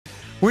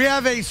We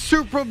have a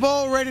Super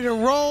Bowl ready to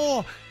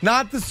roll.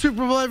 Not the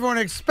Super Bowl everyone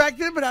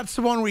expected, but that's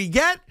the one we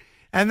get.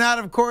 And that,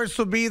 of course,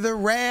 will be the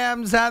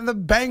Rams and the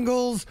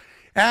Bengals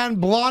and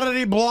blah,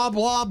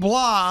 blah,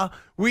 blah.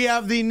 We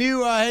have the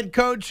new head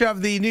coach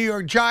of the New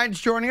York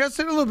Giants joining us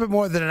in a little bit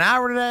more than an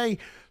hour today.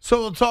 So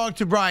we'll talk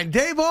to Brian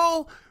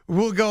Daboll.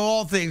 We'll go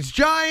all things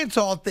Giants,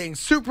 all things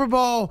Super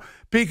Bowl,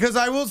 because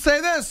I will say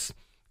this.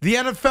 The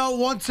NFL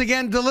once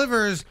again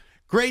delivers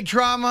great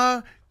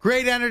drama,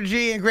 great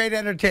energy, and great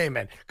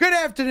entertainment. Good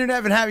afternoon,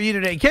 Evan. How are you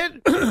today,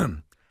 kid?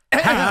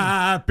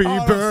 Happy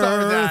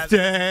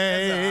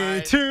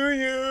birthday to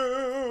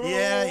you.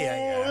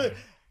 Yeah.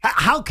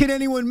 How can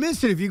anyone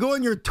miss it? If you go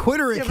on your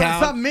Twitter account, but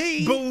it's not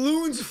me.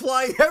 Balloons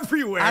fly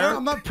everywhere.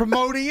 I'm not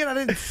promoting it. I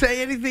didn't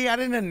say anything. I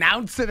didn't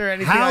announce it or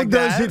anything How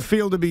does it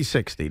feel to be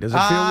 60? Does it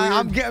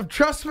feel weird?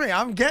 Trust me,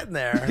 I'm getting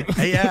there.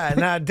 Yeah,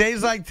 and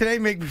days like today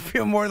make me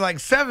feel more like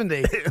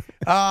 70,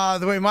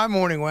 the way my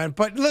morning went.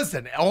 But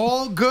listen,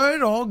 all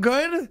good, all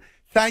good.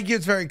 Thank you.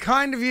 It's very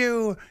kind of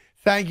you.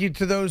 Thank you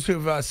to those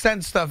who've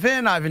sent stuff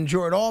in. I've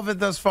enjoyed all of it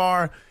thus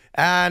far.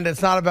 And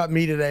it's not about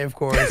me today, of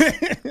course,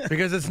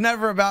 because it's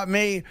never about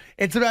me.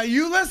 It's about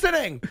you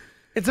listening.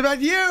 It's about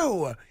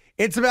you.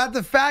 It's about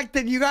the fact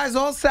that you guys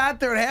all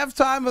sat there at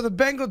halftime of the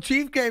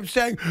Bengal-Chief game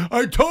saying,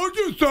 I told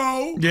you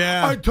so.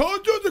 Yeah. I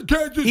told you the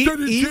Kansas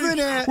City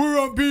Chiefs were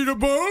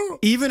unbeatable.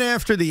 Even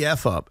after the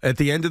F-up at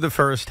the end of the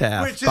first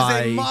half. Which is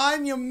a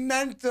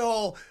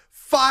monumental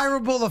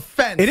fireable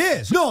offense. It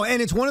is. No,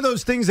 and it's one of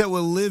those things that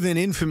will live in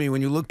infamy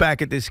when you look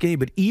back at this game.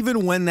 But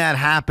even when that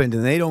happened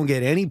and they don't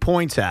get any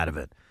points out of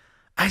it,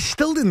 I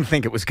still didn't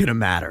think it was going to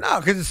matter. No,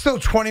 because it's still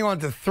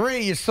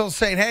 21-3. You're still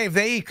saying, hey, if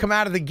they come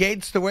out of the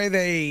gates the way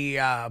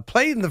they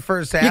played in the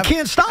first half. You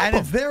can't stop them. And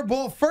it's their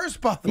ball first,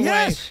 by the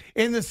way,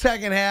 in the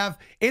second half,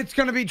 it's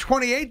going to be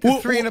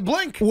 28-3 in a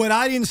blink. What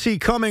I didn't see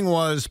coming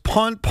was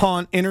punt,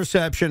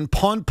 interception,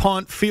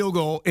 punt, field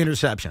goal,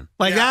 interception.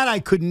 That I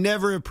could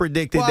never have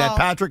predicted that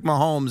Patrick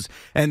Mahomes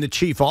and the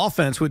Chief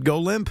offense would go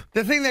limp.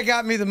 The thing that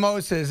got me the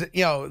most is,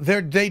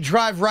 they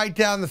drive right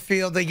down the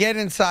field. They get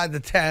inside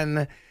the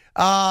 10.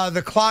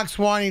 The clock's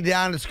winding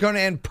down. It's going to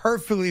end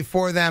perfectly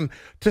for them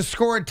to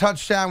score a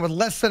touchdown with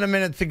less than a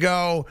minute to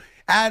go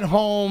at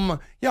home.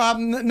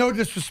 I'm no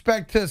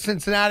disrespect to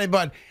Cincinnati,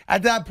 but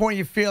at that point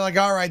you feel like,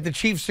 all right, the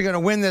Chiefs are going to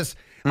win this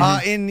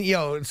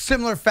in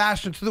similar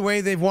fashion to the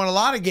way they've won a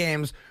lot of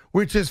games,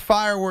 which is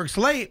fireworks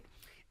late.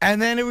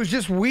 And then it was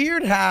just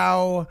weird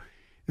how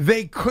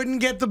they couldn't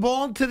get the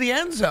ball into the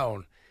end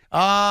zone.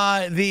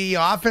 The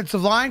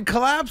offensive line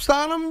collapsed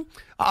on them.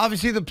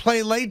 Obviously, the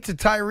play late to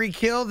Tyreek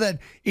Hill that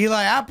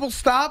Eli Apple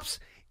stops.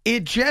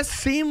 It just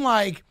seemed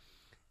like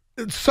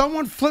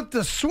someone flipped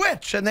a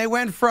switch, and they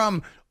went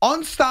from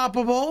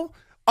unstoppable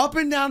up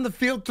and down the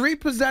field, 3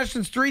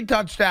 possessions, 3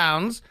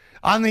 touchdowns.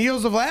 On the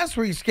heels of last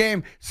week's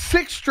game,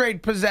 6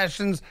 straight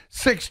possessions,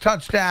 6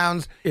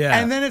 touchdowns,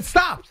 and then it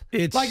stopped.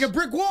 It's like a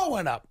brick wall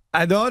went up.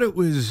 I thought it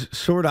was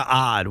sort of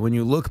odd when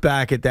you look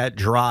back at that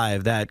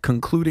drive, that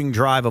concluding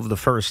drive of the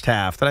first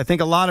half, that I think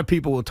a lot of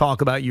people will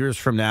talk about years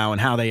from now and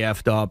how they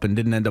effed up and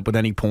didn't end up with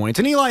any points.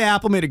 And Eli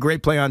Apple made a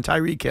great play on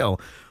Tyreek Hill.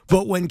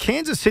 But when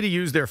Kansas City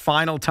used their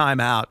final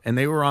timeout and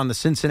they were on the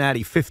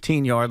Cincinnati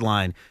 15-yard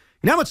line,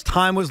 you know how much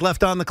time was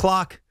left on the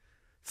clock?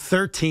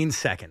 13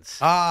 seconds.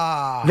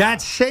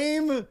 That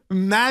same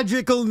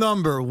magical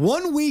number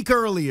 1 week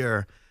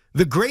earlier,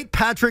 the great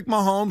Patrick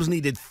Mahomes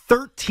needed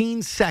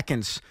 13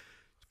 seconds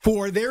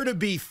for there to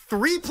be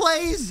 3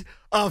 plays,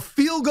 a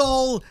field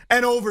goal,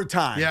 and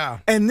overtime. Yeah.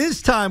 And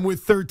this time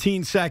with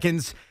 13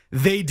 seconds,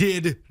 they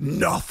did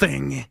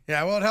nothing.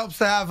 Yeah, well, it helps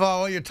to have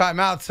all your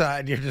timeouts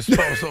at your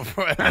disposal.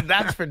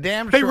 That's for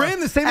damn sure. They ran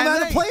the same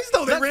amount of plays,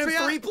 though. They ran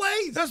 3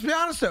 plays. Let's be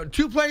honest, though.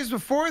 2 plays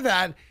before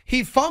that,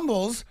 he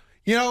fumbles.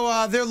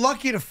 They're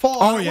lucky to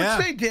fall, which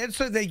they did,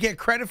 so they get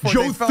credit for it.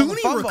 Joe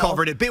Thuney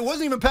recovered it, but it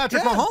wasn't even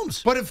Patrick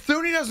Mahomes. But if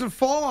Thuney doesn't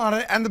fall on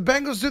it, and the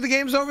Bengals do, the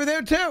game's over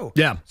there, too.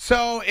 Yeah.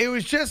 So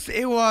like,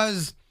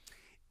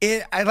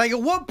 at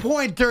what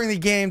point during the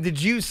game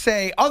did you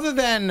say, other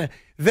than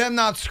them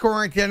not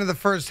scoring at the end of the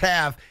first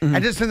half,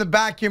 and just in the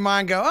back of your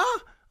mind go,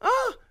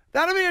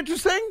 that'll be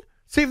interesting?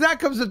 See if that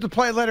comes into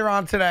play later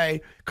on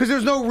today, because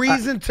there's no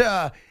reason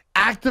to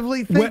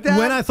actively think that.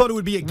 When I thought it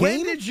would be a game?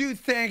 When did you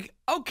think,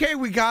 okay,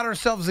 we got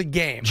ourselves a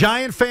game?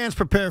 Giant fans,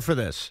 prepare for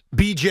this.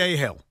 B.J.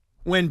 Hill.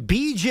 When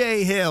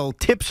B.J. Hill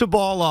tips a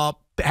ball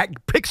up,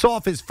 picks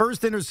off his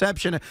first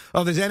interception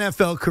of his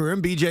NFL career,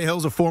 and B.J.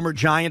 Hill's a former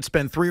Giant,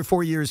 spent 3 or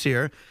 4 years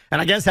here, and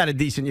I guess had a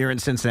decent year in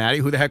Cincinnati.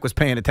 Who the heck was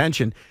paying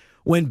attention?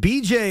 When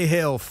B.J.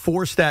 Hill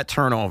forced that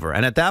turnover,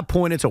 and at that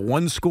point it's a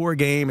 1-score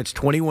game, it's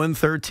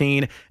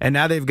 21-13, and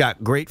now they've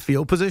got great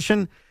field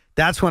position,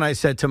 that's when I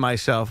said to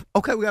myself,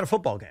 okay, we got a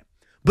football game.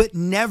 But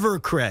never,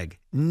 Craig,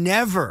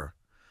 never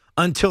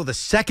until the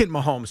second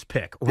Mahomes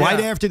pick, right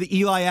after the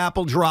Eli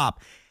Apple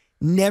drop.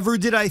 Never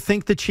did I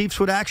think the Chiefs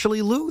would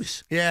actually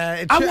lose.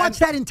 Yeah, I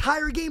watched that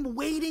entire game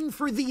waiting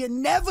for the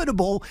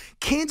inevitable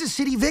Kansas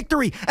City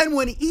victory. And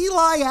when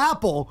Eli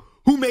Apple,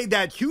 who made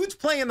that huge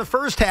play in the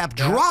first half,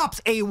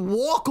 drops a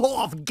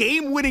walk-off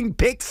game-winning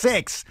pick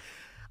 6,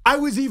 I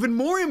was even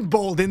more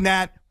emboldened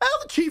that, well,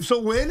 the Chiefs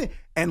will win.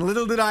 And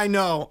little did I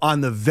know,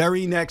 on the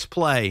very next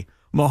play,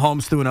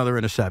 Mahomes threw another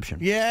interception.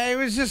 Yeah, it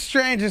was just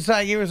strange. It's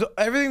like it was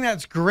everything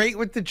that's great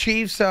with the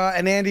Chiefs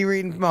and Andy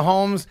Reid and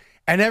Mahomes,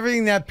 and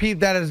everything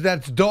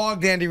that's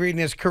dogged Andy Reid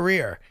in his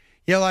career.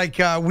 You know, like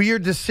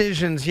weird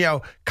decisions,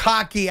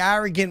 cocky,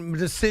 arrogant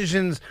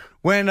decisions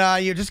when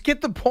you just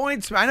get the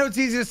points. I know it's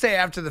easy to say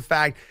after the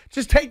fact.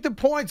 Just take the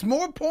points.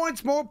 More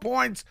points, more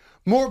points.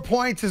 More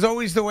points is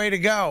always the way to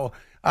go.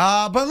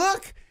 But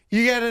look,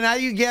 you get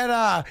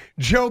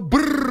Joe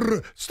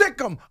Brrr,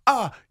 Stickum.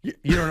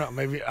 You don't know.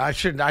 Maybe I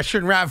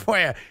shouldn't rap for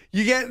you.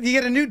 You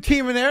get a new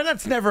team in there.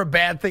 That's never a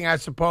bad thing, I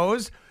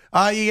suppose.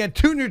 You get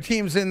 2 new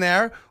teams in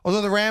there,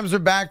 although the Rams are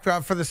back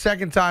for the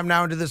second time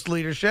now into this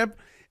leadership.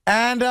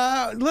 And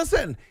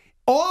listen,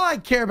 all I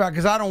care about,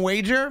 because I don't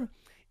wager,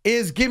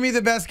 is give me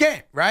the best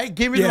game, right?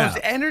 Give me the most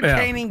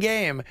entertaining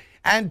game.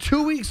 And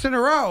 2 weeks in a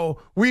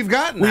row, we've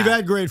gotten that. We've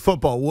had great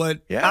football.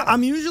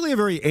 I'm usually a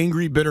very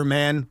angry, bitter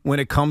man when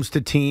it comes to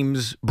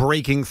teams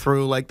breaking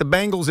through. Like the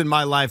Bengals in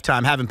my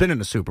lifetime haven't been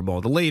in a Super Bowl.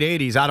 The late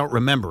 80s, I don't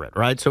remember it,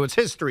 right? So it's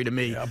history to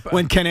me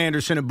when Ken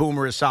Anderson and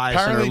Boomer Esiason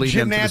are leading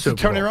Jim them to the Nance Super and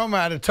Tony Bowl.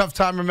 Romo had a tough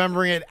time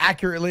remembering it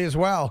accurately as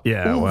well.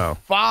 Yeah, well.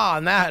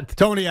 On that.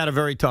 Tony had a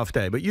very tough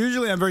day. But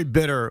usually I'm very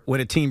bitter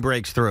when a team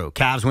breaks through.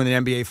 Cavs win the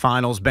NBA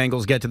Finals.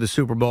 Bengals get to the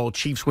Super Bowl.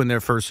 Chiefs win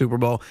their first Super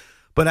Bowl.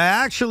 But I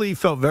actually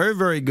felt very,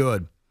 very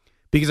good,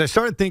 because I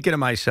started thinking to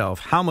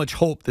myself how much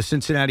hope the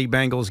Cincinnati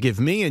Bengals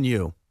give me and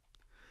you.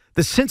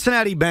 The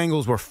Cincinnati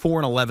Bengals were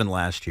 4-11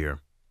 last year.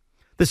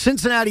 The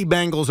Cincinnati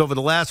Bengals over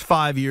the last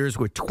 5 years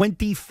were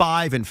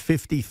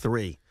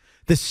 25-53.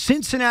 The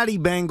Cincinnati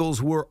Bengals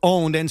were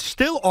owned and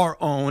still are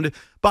owned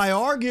by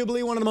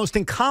arguably one of the most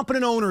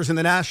incompetent owners in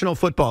the National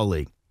Football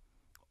League.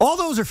 All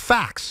those are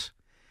facts.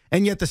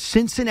 And yet the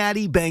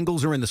Cincinnati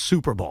Bengals are in the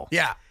Super Bowl.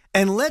 Yeah.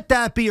 And let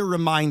that be a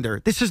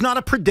reminder. This is not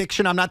a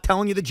prediction. I'm not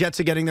telling you the Jets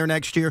are getting there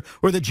next year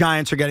or the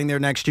Giants are getting there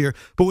next year.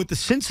 But what the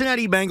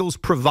Cincinnati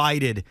Bengals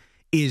provided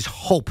is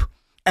hope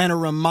and a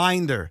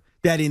reminder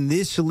that in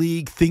this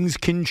league, things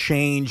can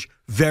change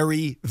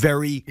very,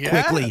 very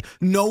quickly.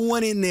 No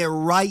one in their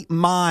right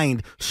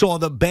mind saw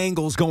the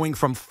Bengals going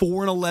from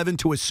 4-11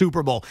 to a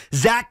Super Bowl.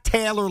 Zach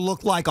Taylor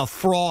looked like a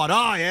fraud.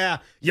 Oh, yeah,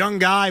 young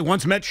guy,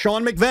 once met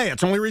Sean McVay.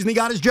 That's the only reason he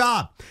got his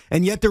job.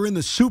 And yet they're in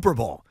the Super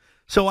Bowl.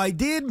 So I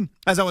did,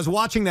 as I was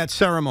watching that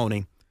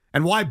ceremony,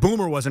 and why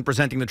Boomer wasn't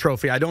presenting the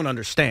trophy, I don't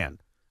understand.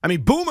 I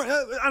mean, Boomer,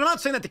 I'm not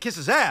saying that to kiss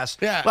his ass.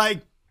 Yeah.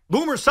 Like,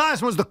 Boomer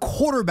Esiason was the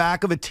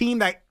quarterback of a team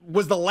that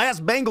was the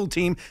last Bengal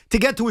team to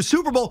get to a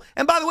Super Bowl.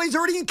 And by the way, he's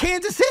already in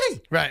Kansas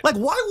City. Right. Like,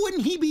 why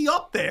wouldn't he be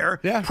up there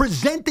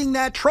presenting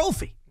that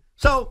trophy?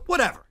 So,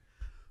 whatever.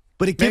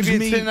 But it gives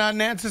Maybe it's in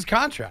Nance's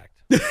contract.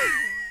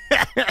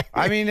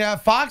 I mean,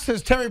 Fox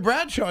has Terry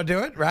Bradshaw do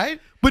it, right?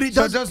 But it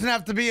doesn't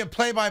have to be a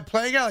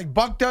play-by-play guy. Like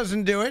Buck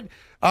doesn't do it.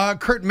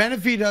 Kurt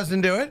Menefee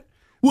doesn't do it.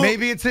 Well,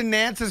 maybe it's in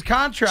Nance's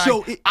contract.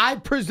 So I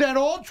present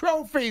all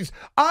trophies.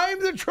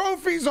 I'm the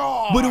trophy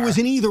czar. But it was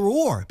an either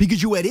or,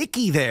 because you had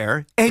Icky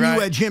there and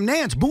you had Jim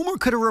Nance. Boomer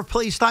could have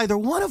replaced either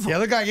one of them. Yeah,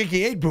 look like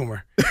Icky ate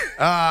Boomer.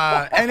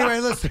 Anyway,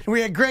 listen,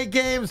 we had great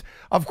games.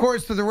 Of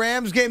course, to the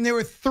Rams game, there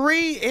were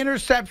 3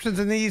 interceptions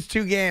in these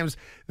 2 games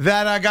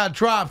that got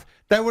dropped.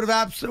 That would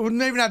have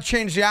maybe not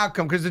changed the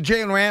outcome, because the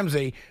Jalen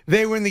Ramsey,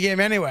 they win the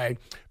game anyway.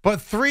 But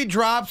 3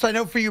 drops. I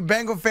know for you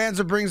Bengal fans,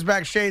 it brings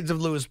back shades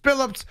of Lewis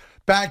Phillips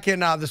back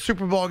in the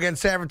Super Bowl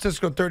against San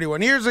Francisco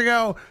 31 years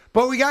ago.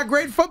 But we got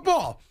great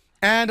football.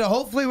 And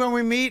hopefully when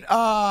we meet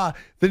the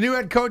new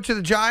head coach of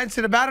the Giants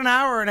in about an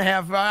hour and a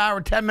half, hour,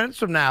 10 minutes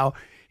from now,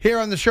 here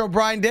on the show,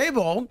 Brian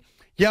Daboll,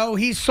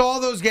 he saw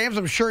those games.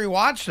 I'm sure he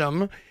watched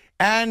them.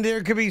 And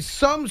there could be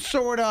some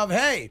sort of,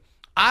 hey,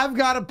 I've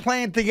got a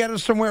plan to get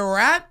us from where we're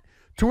at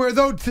to where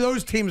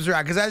those teams are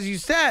at. Because as you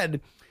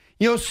said,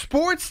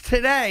 sports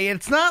today,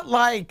 it's not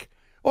like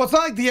the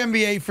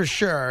NBA for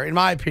sure, in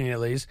my opinion at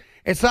least.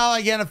 It's not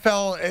like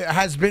NFL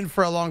has been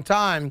for a long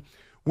time,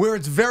 where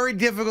it's very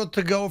difficult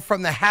to go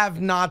from the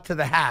have-not to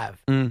the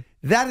have.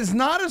 That is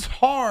not as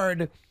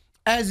hard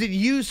as it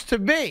used to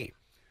be.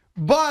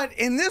 But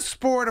in this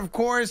sport, of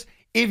course,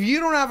 if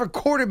you don't have a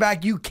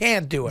quarterback, you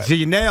can't do it. So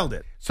you nailed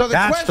it. So the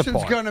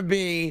question's going to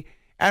be,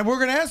 and we're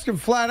going to ask him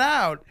flat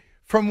out,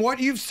 from what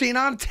you've seen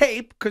on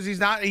tape, because he's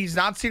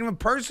not seen him in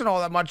person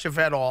all that much, if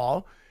at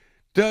all,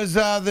 does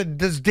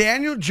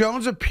Daniel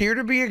Jones appear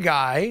to be a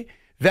guy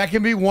that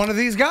can be one of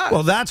these guys?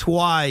 Well, that's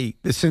why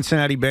the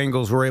Cincinnati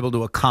Bengals were able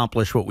to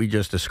accomplish what we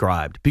just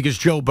described, because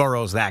Joe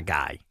Burrow's that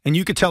guy. And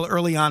you could tell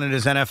early on in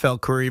his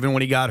NFL career, even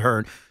when he got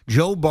hurt,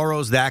 Joe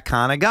Burrow's that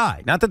kind of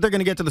guy. Not that they're going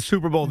to get to the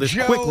Super Bowl this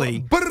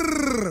quickly.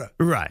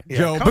 Right. Yeah,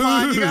 Joe come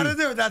on, you got to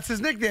do it. That's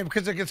his nickname,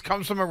 because it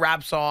comes from a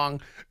rap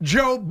song.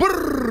 Joe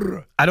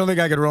Brrr. I don't think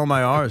I could roll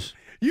my R's.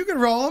 You can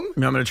roll them.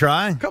 I'm going to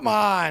try. Come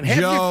on. Half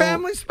your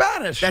family's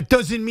Spanish. That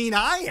doesn't mean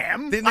I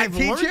am. Didn't they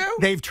teach you?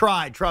 They've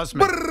tried. Trust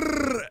me.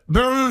 Brrr.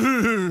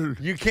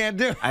 You can't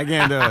do it. I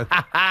can't do it.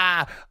 All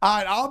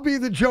right, I'll be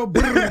the Joe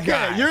Brrr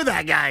guy. You're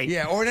that guy.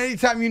 Yeah, or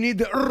anytime you need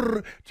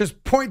the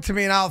just point to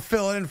me and I'll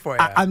fill it in for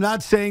you. I'm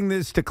not saying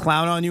this to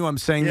clown on you. I'm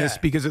saying this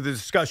because of the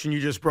discussion you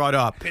just brought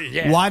up.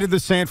 Yeah. Why did the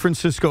San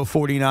Francisco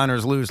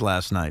 49ers lose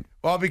last night?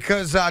 Well,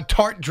 because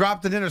Tart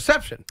dropped an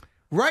interception.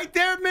 Right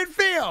there at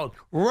midfield,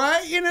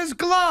 right in his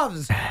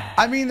gloves.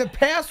 I mean, the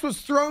pass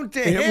was thrown to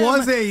him. It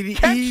was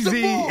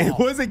It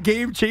was a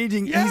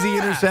game-changing, easy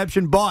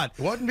interception, but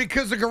it wasn't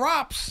because of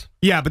Garops.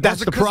 Yeah, but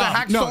that's the problem.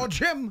 Hacksaw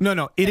Jim.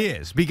 No, it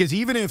is because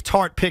even if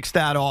Tart picks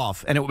that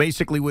off, and it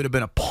basically would have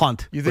been a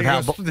punt. Do you think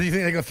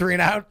they go 3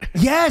 and out?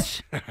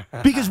 Yes,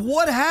 because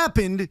what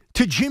happened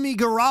to Jimmy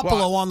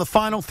Garoppolo on the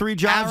final 3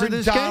 drives of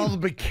this game? Aaron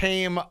Donald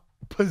became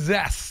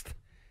possessed.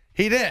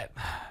 He did.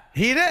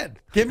 He did.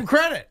 Give him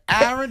credit.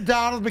 Aaron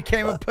Donald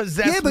became a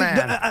possessed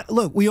man.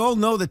 Look, we all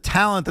know the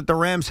talent that the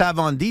Rams have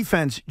on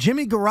defense.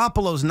 Jimmy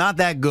Garoppolo's not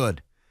that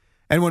good.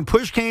 And when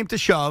push came to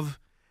shove,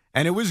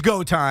 and it was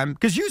go time,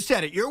 because you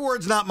said it, your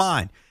words, not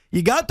mine.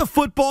 You got the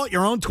football at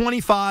your own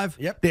 25.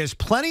 Yep. There's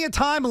plenty of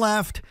time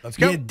left. Let's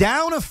go. You're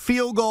down a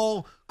field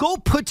goal. Go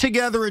put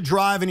together a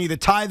drive and either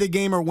tie the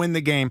game or win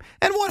the game.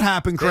 And what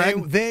happened,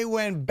 Craig? They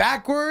went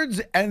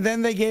backwards, and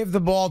then they gave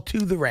the ball to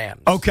the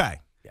Rams. Okay.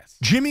 Yes.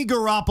 Jimmy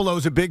Garoppolo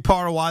is a big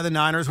part of why the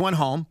Niners went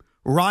home.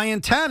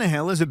 Ryan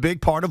Tannehill is a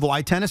big part of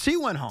why Tennessee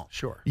went home.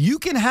 Sure. You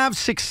can have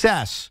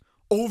success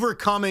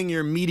overcoming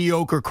your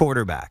mediocre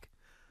quarterback.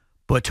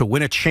 But to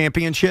win a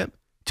championship,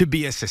 to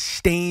be a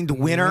sustained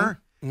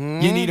winner, you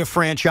need a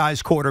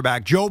franchise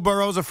quarterback. Joe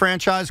Burrow's a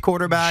franchise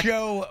quarterback.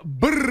 Joe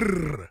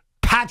Brrr.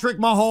 Patrick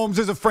Mahomes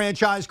is a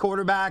franchise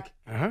quarterback.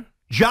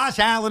 Josh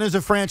Allen is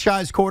a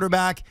franchise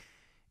quarterback.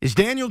 Is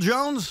Daniel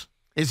Jones?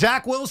 Is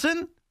Zach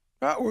Wilson?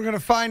 Well, we're going to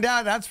find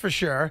out, that's for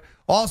sure.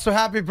 Also,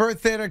 happy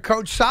birthday to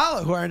Coach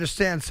Sala, who I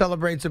understand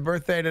celebrates a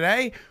birthday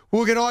today.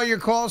 We'll get all your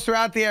calls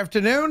throughout the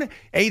afternoon,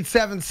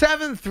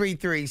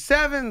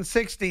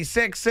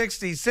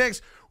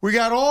 877-337-6666. We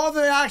got all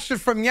the action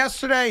from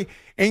yesterday,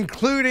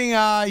 including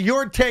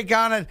your take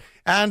on it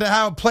and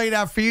how it played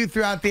out for you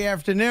throughout the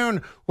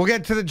afternoon. We'll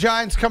get to the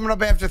Giants coming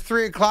up after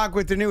 3 o'clock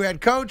with the new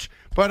head coach.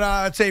 But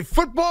it's a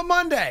football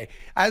Monday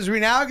as we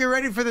now get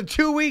ready for the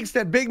 2 weeks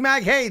that Big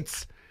Mac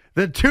hates.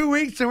 The 2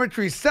 weeks in which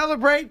we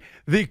celebrate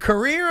the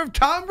career of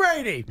Tom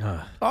Brady.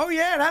 Oh,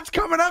 yeah, that's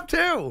coming up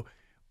too.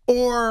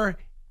 Or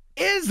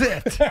is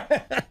it?